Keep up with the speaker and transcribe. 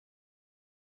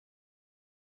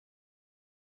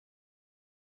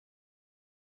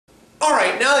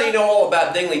Alright, now that you know all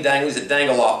about dingly-danglies that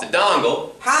dangle off the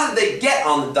dongle, how did they get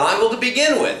on the dongle to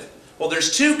begin with? Well,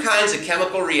 there's two kinds of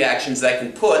chemical reactions that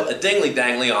can put a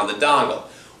dingly-dangly on the dongle.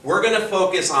 We're going to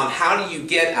focus on how do you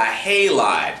get a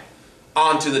halide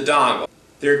onto the dongle.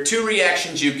 There are two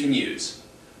reactions you can use.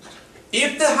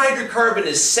 If the hydrocarbon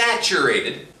is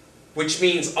saturated, which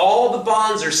means all the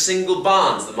bonds are single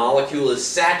bonds, the molecule is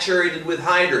saturated with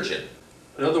hydrogen,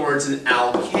 in other words, an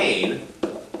alkane,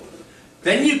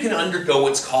 then you can undergo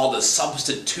what's called a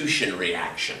substitution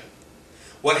reaction.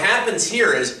 What happens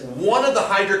here is one of the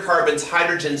hydrocarbon's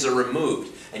hydrogens are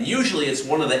removed, and usually it's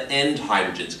one of the end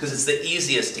hydrogens because it's the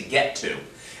easiest to get to,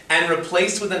 and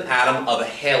replaced with an atom of a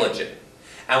halogen.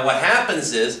 And what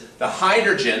happens is the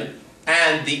hydrogen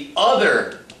and the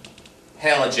other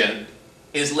halogen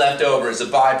is left over as a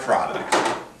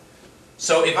byproduct.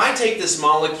 So if I take this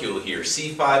molecule here,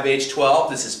 C5H12,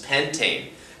 this is pentane,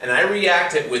 and I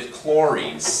react it with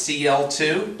chlorine,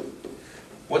 Cl2,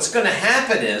 what's going to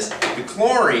happen is the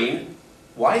chlorine,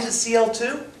 why is it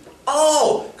Cl2?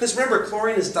 Oh, because remember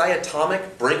chlorine is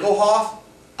diatomic, Brinkelhoff?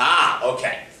 Ah,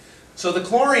 okay. So the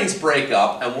chlorines break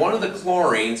up and one of the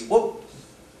chlorines, whoop,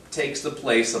 takes the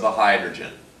place of a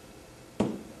hydrogen.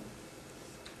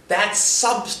 That's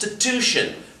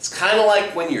substitution. It's kind of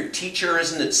like when your teacher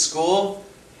isn't at school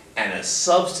and a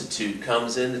substitute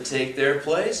comes in to take their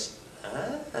place.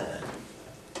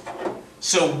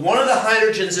 So one of the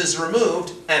hydrogens is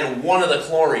removed and one of the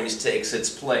chlorines takes its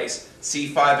place.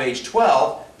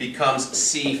 C5H12 becomes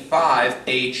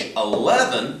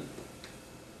C5H11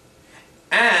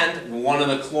 and one of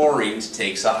the chlorines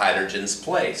takes a hydrogen's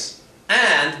place.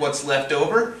 And what's left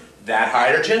over? That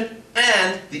hydrogen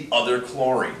and the other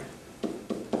chlorine.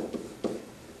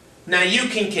 Now you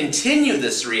can continue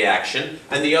this reaction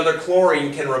and the other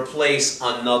chlorine can replace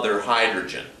another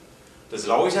hydrogen. Does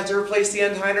it always have to replace the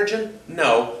end hydrogen?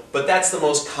 No, but that's the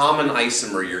most common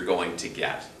isomer you're going to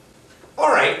get.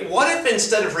 Alright, what if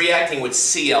instead of reacting with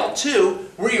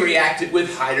Cl2, we reacted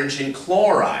with hydrogen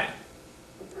chloride?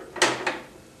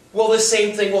 Well, the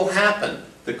same thing will happen.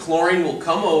 The chlorine will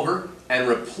come over and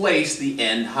replace the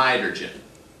end hydrogen.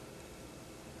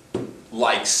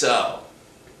 Like so.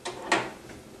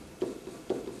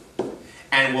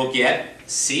 And we'll get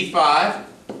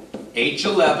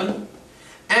C5H11,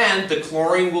 and the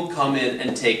chlorine will come in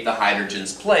and take the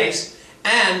hydrogen's place,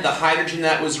 and the hydrogen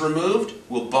that was removed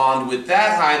will bond with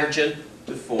that hydrogen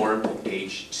to form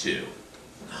H2.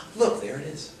 Look, there it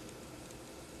is.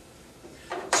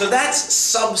 So that's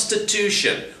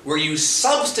substitution, where you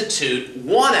substitute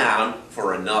one atom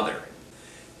for another.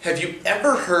 Have you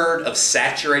ever heard of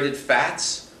saturated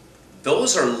fats?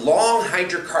 Those are long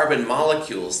hydrocarbon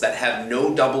molecules that have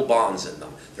no double bonds in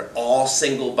them. They're all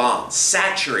single bonds,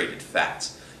 saturated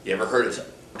fats. Have you ever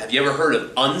heard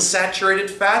of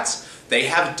unsaturated fats? They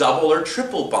have double or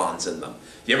triple bonds in them.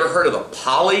 You ever heard of a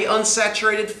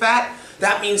polyunsaturated fat?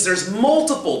 That means there's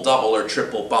multiple double or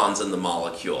triple bonds in the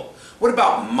molecule. What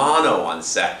about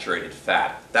monounsaturated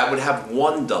fat? That would have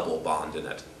one double bond in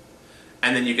it.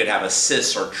 And then you could have a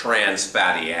cis or trans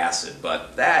fatty acid,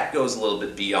 but that goes a little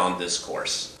bit beyond this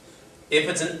course. If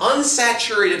it's an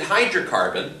unsaturated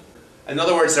hydrocarbon, in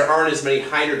other words, there aren't as many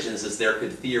hydrogens as there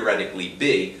could theoretically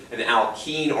be, an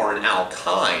alkene or an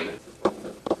alkyne,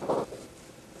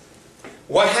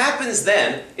 what happens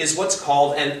then is what's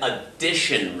called an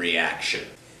addition reaction.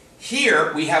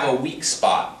 Here we have a weak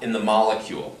spot in the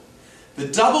molecule. The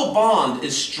double bond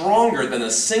is stronger than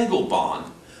a single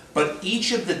bond, but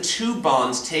each of the two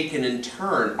bonds taken in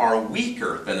turn are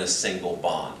weaker than a single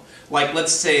bond. Like,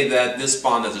 let's say that this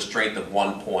bond has a strength of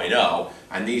 1.0,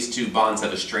 and these two bonds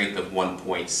have a strength of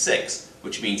 1.6,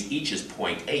 which means each is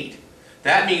 0.8.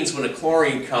 That means when a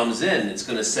chlorine comes in, it's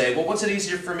going to say, well, what's it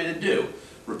easier for me to do?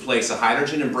 Replace a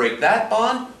hydrogen and break that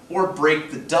bond, or break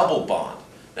the double bond?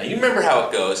 Now, you remember how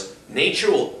it goes.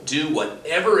 Nature will do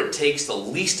whatever it takes the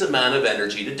least amount of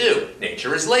energy to do.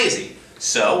 Nature is lazy.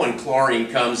 So when chlorine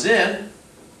comes in,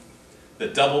 the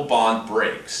double bond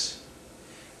breaks.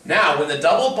 Now, when the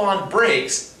double bond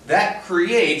breaks, that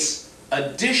creates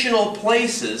additional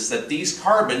places that these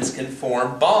carbons can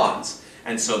form bonds.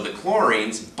 And so the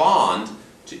chlorines bond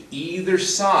to either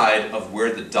side of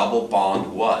where the double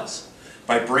bond was.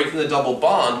 By breaking the double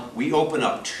bond, we open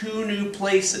up two new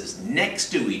places next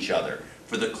to each other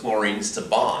for the chlorines to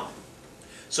bond.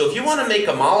 So if you want to make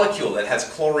a molecule that has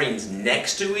chlorines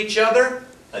next to each other,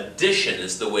 addition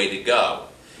is the way to go.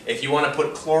 If you want to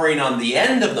put chlorine on the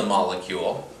end of the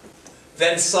molecule,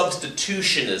 then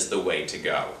substitution is the way to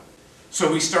go.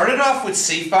 So we started off with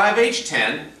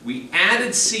C5H10, we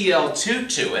added Cl2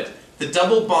 to it, The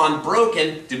double bond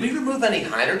broken, did we remove any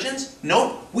hydrogens?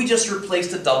 Nope, we just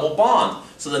replaced a double bond.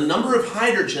 So the number of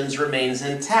hydrogens remains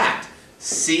intact,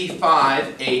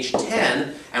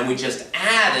 C5H10, and we just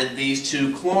added these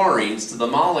two chlorines to the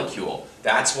molecule.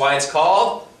 That's why it's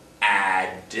called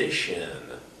addition.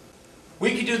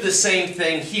 We could do the same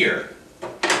thing here.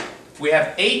 If we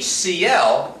have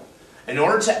HCl, in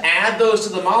order to add those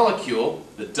to the molecule,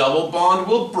 the double bond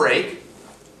will break,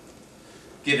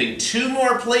 giving two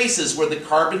more places where the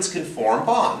carbons can form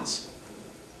bonds.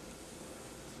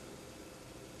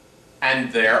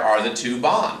 And there are the two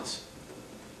bonds.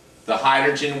 The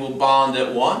hydrogen will bond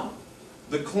at one,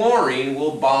 the chlorine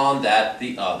will bond at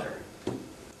the other.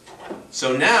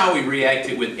 So now we react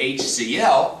it with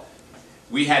HCl.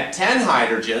 We had 10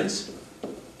 hydrogens.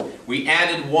 We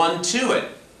added one to it.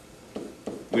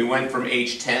 We went from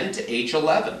H10 to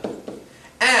H11.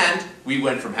 And we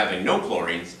went from having no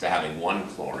chlorines to having one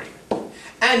chlorine.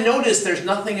 And notice there's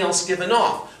nothing else given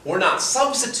off. We're not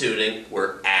substituting,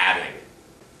 we're adding.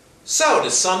 So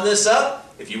to sum this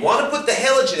up, if you want to put the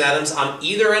halogen atoms on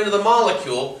either end of the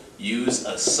molecule, use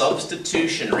a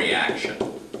substitution reaction.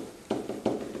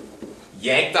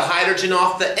 Yank the hydrogen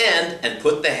off the end and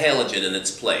put the halogen in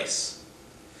its place.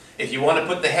 If you want to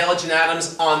put the halogen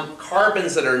atoms on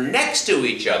carbons that are next to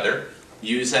each other,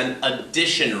 use an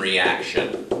addition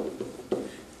reaction.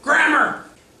 Grammar!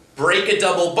 Break a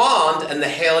double bond and the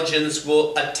halogens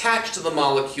will attach to the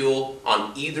molecule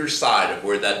on either side of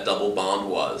where that double bond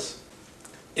was.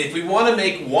 If we want to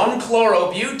make one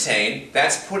chlorobutane,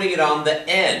 that's putting it on the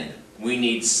end. We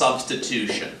need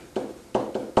substitution.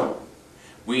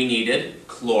 We needed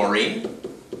chlorine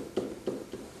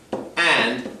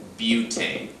and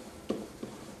butane.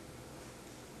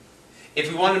 If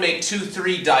we want to make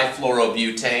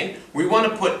 2,3-difluorobutane, we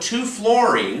want to put two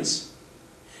fluorines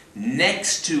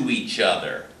next to each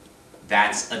other.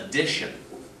 That's addition.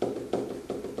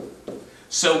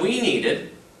 So we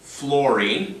needed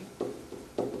fluorine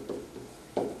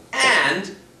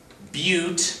and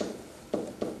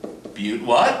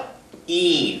what?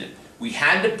 Ene. We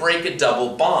had to break a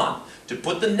double bond. To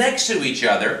put them next to each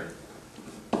other,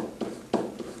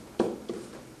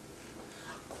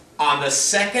 on the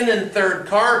second and third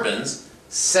carbons,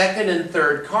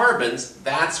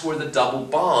 that's where the double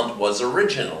bond was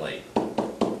originally.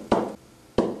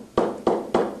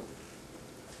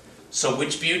 So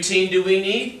which butene do we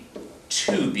need?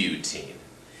 2-butene.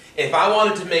 If I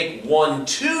wanted to make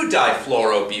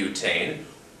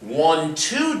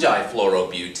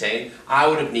 1,2-difluorobutane, I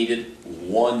would have needed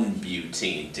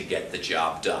 1-butene to get the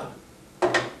job done.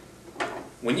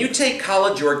 When you take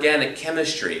college organic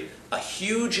chemistry, a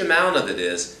huge amount of it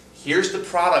is, here's the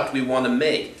product we want to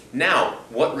make. Now,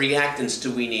 what reactants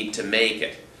do we need to make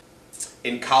it?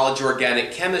 In college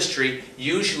organic chemistry,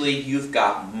 usually you've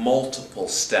got multiple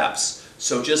steps.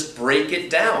 So just break it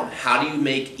down. How do you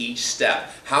make each step?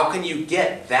 How can you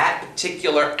get that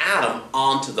particular atom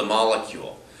onto the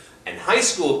molecule? In high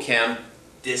school chem,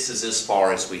 this is as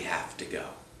far as we have to go.